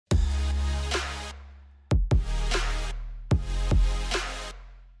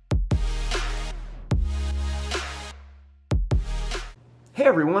Hey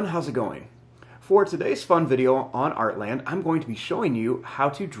everyone, how's it going? For today's fun video on Artland, I'm going to be showing you how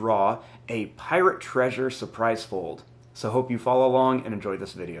to draw a pirate treasure surprise fold. So hope you follow along and enjoy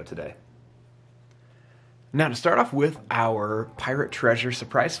this video today. Now to start off with our pirate treasure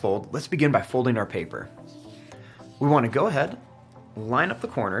surprise fold, let's begin by folding our paper. We want to go ahead, line up the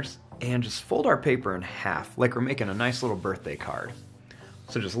corners, and just fold our paper in half like we're making a nice little birthday card.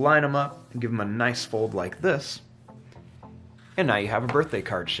 So just line them up and give them a nice fold like this. And now you have a birthday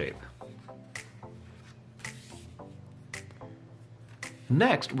card shape.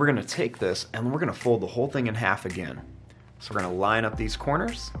 Next, we're going to take this and we're going to fold the whole thing in half again. So we're going to line up these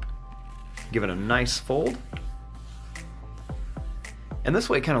corners, give it a nice fold, and this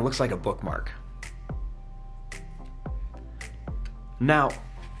way it kind of looks like a bookmark. Now,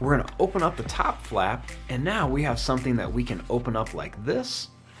 we're going to open up the top flap, and now we have something that we can open up like this,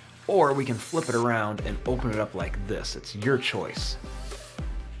 or we can flip it around and open it up like this. It's your choice.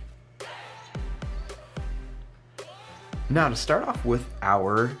 Now to start off with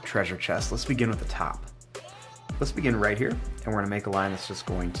our treasure chest, let's begin with the top. Let's begin right here, and we're going to make a line that's just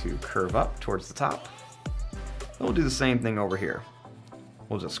going to curve up towards the top. Then we'll do the same thing over here.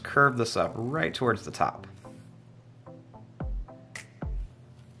 We'll just curve this up right towards the top.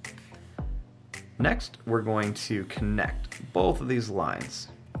 Next, we're going to connect both of these lines.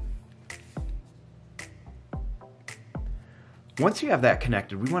 Once you have that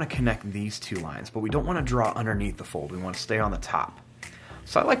connected, we want to connect these two lines, but we don't want to draw underneath the fold. We want to stay on the top.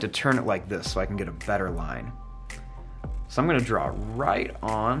 So I like to turn it like this so I can get a better line. So I'm going to draw right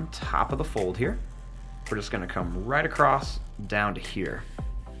on top of the fold here. We're just going to come right across down to here.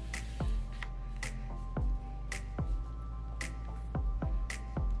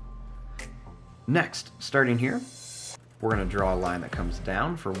 Next, starting here, we're going to draw a line that comes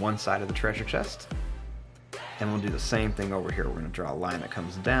down for one side of the treasure chest. And we'll do the same thing over here. We're going to draw a line that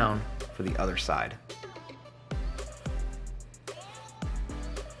comes down for the other side.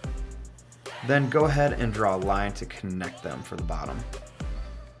 Then go ahead and draw a line to connect them for the bottom.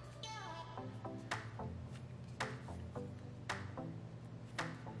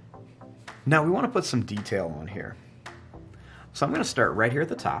 Now we want to put some detail on here. So I'm going to start right here at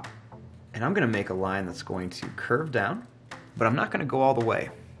the top, and I'm going to make a line that's going to curve down, but I'm not going to go all the way.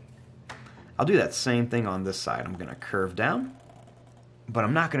 I'll do that same thing on this side. I'm going to curve down, but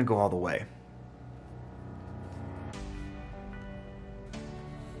I'm not going to go all the way.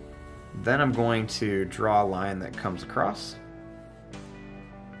 Then I'm going to draw a line that comes across.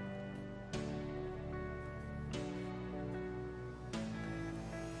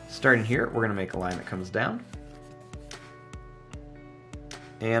 Starting here, we're going to make a line that comes down,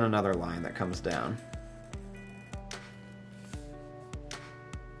 and another line that comes down.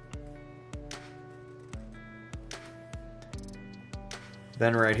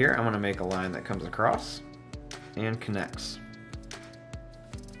 Then right here, I'm going to make a line that comes across and connects.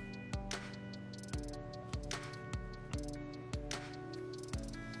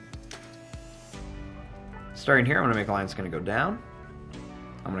 Starting here, I'm going to make a line that's going to go down.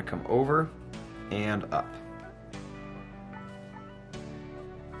 I'm going to come over and up.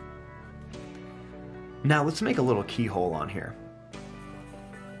 Now let's make a little keyhole on here.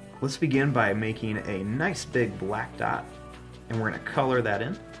 Let's begin by making a nice big black dot, and we're going to color that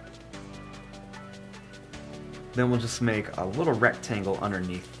in. Then we'll just make a little rectangle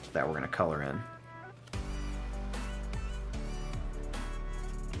underneath that we're going to color in.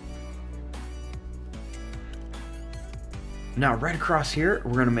 Now right across here,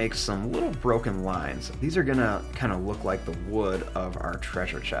 we're going to make some little broken lines. These are going to kind of look like the wood of our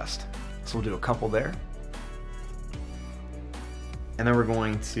treasure chest. So we'll do a couple there. And then we're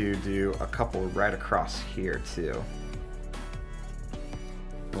going to do a couple right across here too.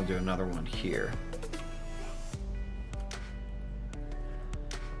 We'll do another one here.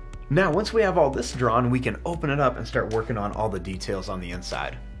 Now, once we have all this drawn, we can open it up and start working on all the details on the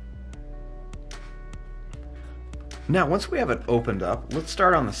inside. Now, once we have it opened up, let's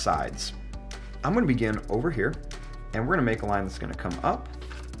start on the sides. I'm going to begin over here, and we're going to make a line that's going to come up,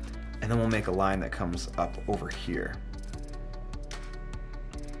 and then we'll make a line that comes up over here.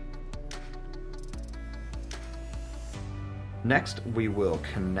 Next, we will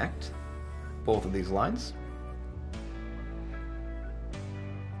connect both of these lines.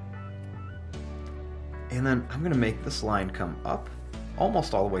 And then I'm going to make this line come up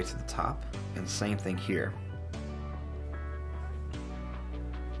almost all the way to the top, and same thing here.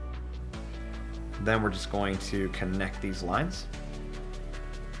 Then we're just going to connect these lines.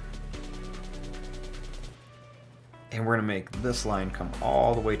 And we're going to make this line come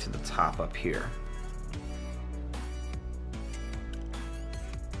all the way to the top up here.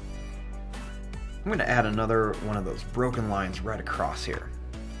 I'm going to add another one of those broken lines right across here.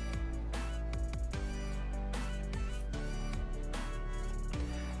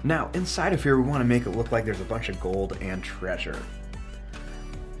 Now, inside of here, we want to make it look like there's a bunch of gold and treasure.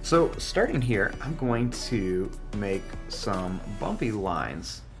 So, starting here, I'm going to make some bumpy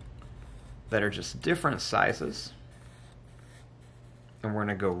lines that are just different sizes. And we're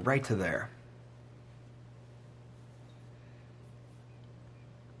going to go right to there.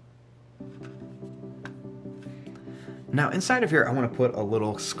 Now, inside of here, I want to put a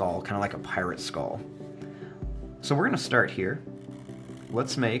little skull, kind of like a pirate skull. So we're going to start here.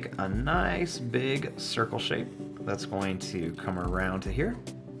 Let's make a nice big circle shape that's going to come around to here.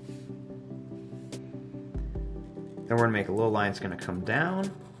 Then we're going to make a little line that's going to come down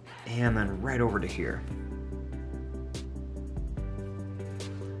and then right over to here.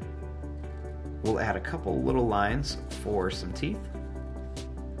 We'll add a couple little lines for some teeth.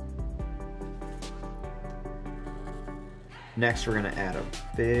 Next, we're going to add a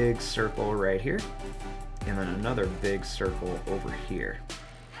big circle right here, and then another big circle over here.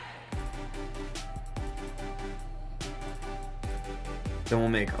 Then we'll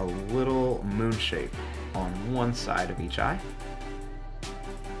make a little moon shape on one side of each eye.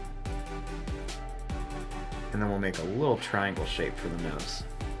 And then we'll make a little triangle shape for the nose,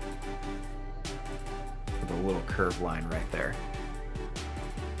 with a little curved line right there.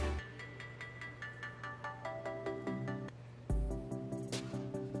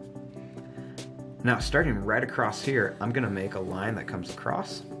 Now, starting right across here, I'm going to make a line that comes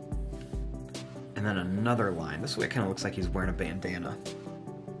across, and then another line. This way it kind of looks like he's wearing a bandana.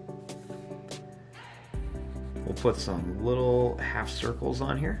 We'll put some little half circles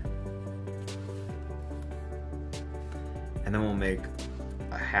on here, and then we'll make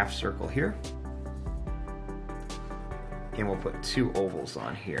a half circle here, and we'll put two ovals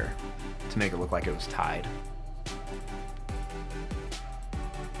on here to make it look like it was tied.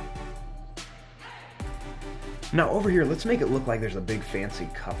 Now over here, let's make it look like there's a big fancy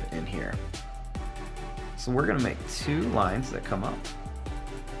cup in here. So we're going to make two lines that come up.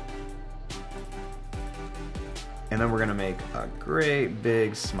 And then we're going to make a great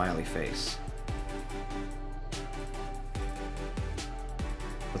big smiley face.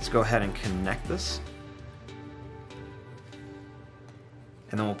 Let's go ahead and connect this.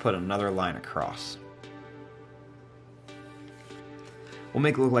 And then we'll put another line across. We'll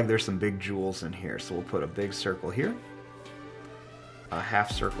make it look like there's some big jewels in here. So we'll put a big circle here, a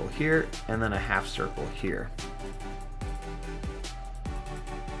half circle here, and then a half circle here.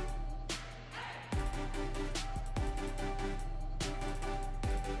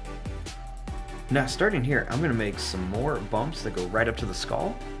 Now, starting here, I'm going to make some more bumps that go right up to the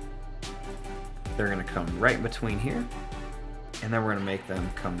skull. They're going to come right between here, and then we're going to make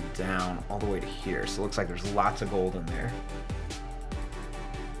them come down all the way to here. So it looks like there's lots of gold in there.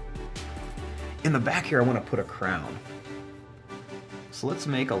 In the back here, I want to put a crown. So let's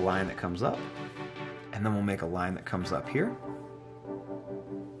make a line that comes up, and then we'll make a line that comes up here.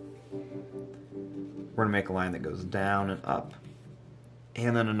 We're going to make a line that goes down and up,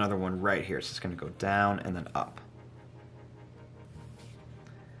 and then another one right here. So it's going to go down and then up.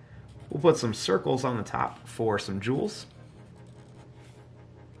 We'll put some circles on the top for some jewels,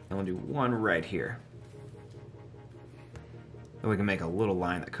 and we'll do one right here. Then we can make a little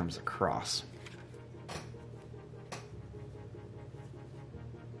line that comes across.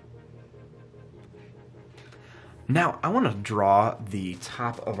 Now, I want to draw the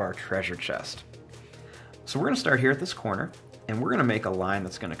top of our treasure chest. So we're going to start here at this corner, and we're going to make a line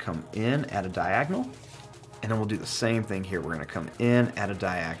that's going to come in at a diagonal, and then we'll do the same thing here. We're going to come in at a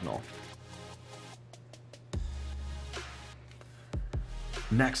diagonal.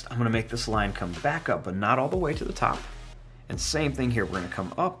 Next, I'm going to make this line come back up, but not all the way to the top. And same thing here. We're going to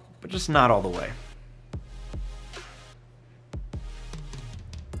come up, but just not all the way.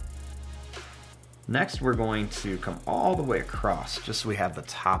 Next, we're going to come all the way across, just so we have the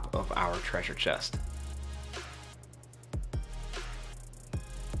top of our treasure chest.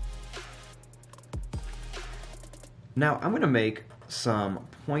 Now, I'm going to make some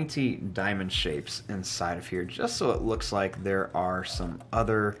pointy diamond shapes inside of here, just so it looks like there are some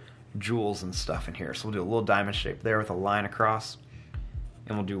other jewels and stuff in here. So we'll do a little diamond shape there with a line across,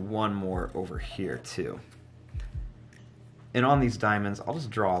 and we'll do one more over here too. And on these diamonds, I'll just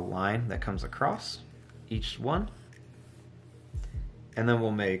draw a line that comes across each one. And then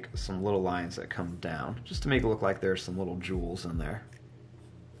we'll make some little lines that come down, just to make it look like there's some little jewels in there.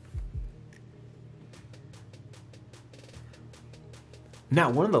 Now,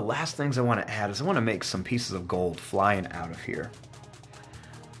 one of the last things I want to add is I want to make some pieces of gold flying out of here.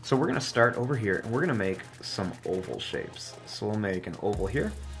 So we're going to start over here, and we're going to make some oval shapes. So we'll make an oval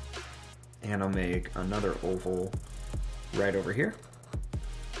here, and I'll make another oval right over here.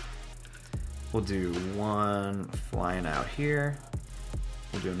 We'll do one flying out here.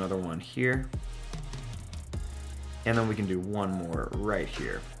 We'll do another one here. And then we can do one more right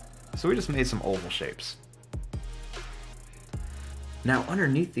here. So we just made some oval shapes. Now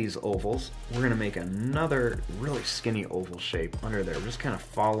underneath these ovals, we're going to make another really skinny oval shape under there. We're just kind of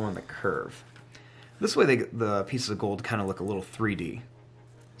following the curve. This way the pieces of gold kind of look a little 3D.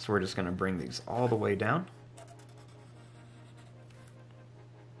 So we're just going to bring these all the way down.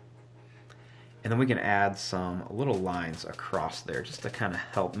 And then we can add some little lines across there just to kind of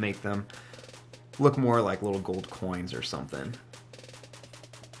help make them look more like little gold coins or something.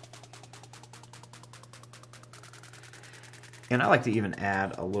 And I like to even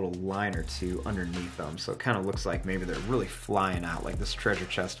add a little line or two underneath them so it kind of looks like maybe they're really flying out, like this treasure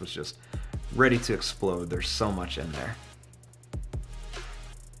chest was just ready to explode. There's so much in there.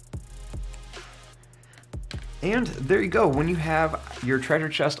 And there you go. When you have your treasure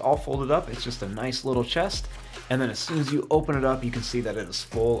chest all folded up, it's just a nice little chest. And then as soon as you open it up, you can see that it is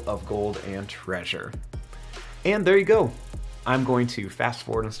full of gold and treasure. And there you go. I'm going to fast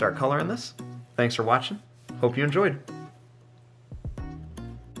forward and start coloring this. Thanks for watching. Hope you enjoyed.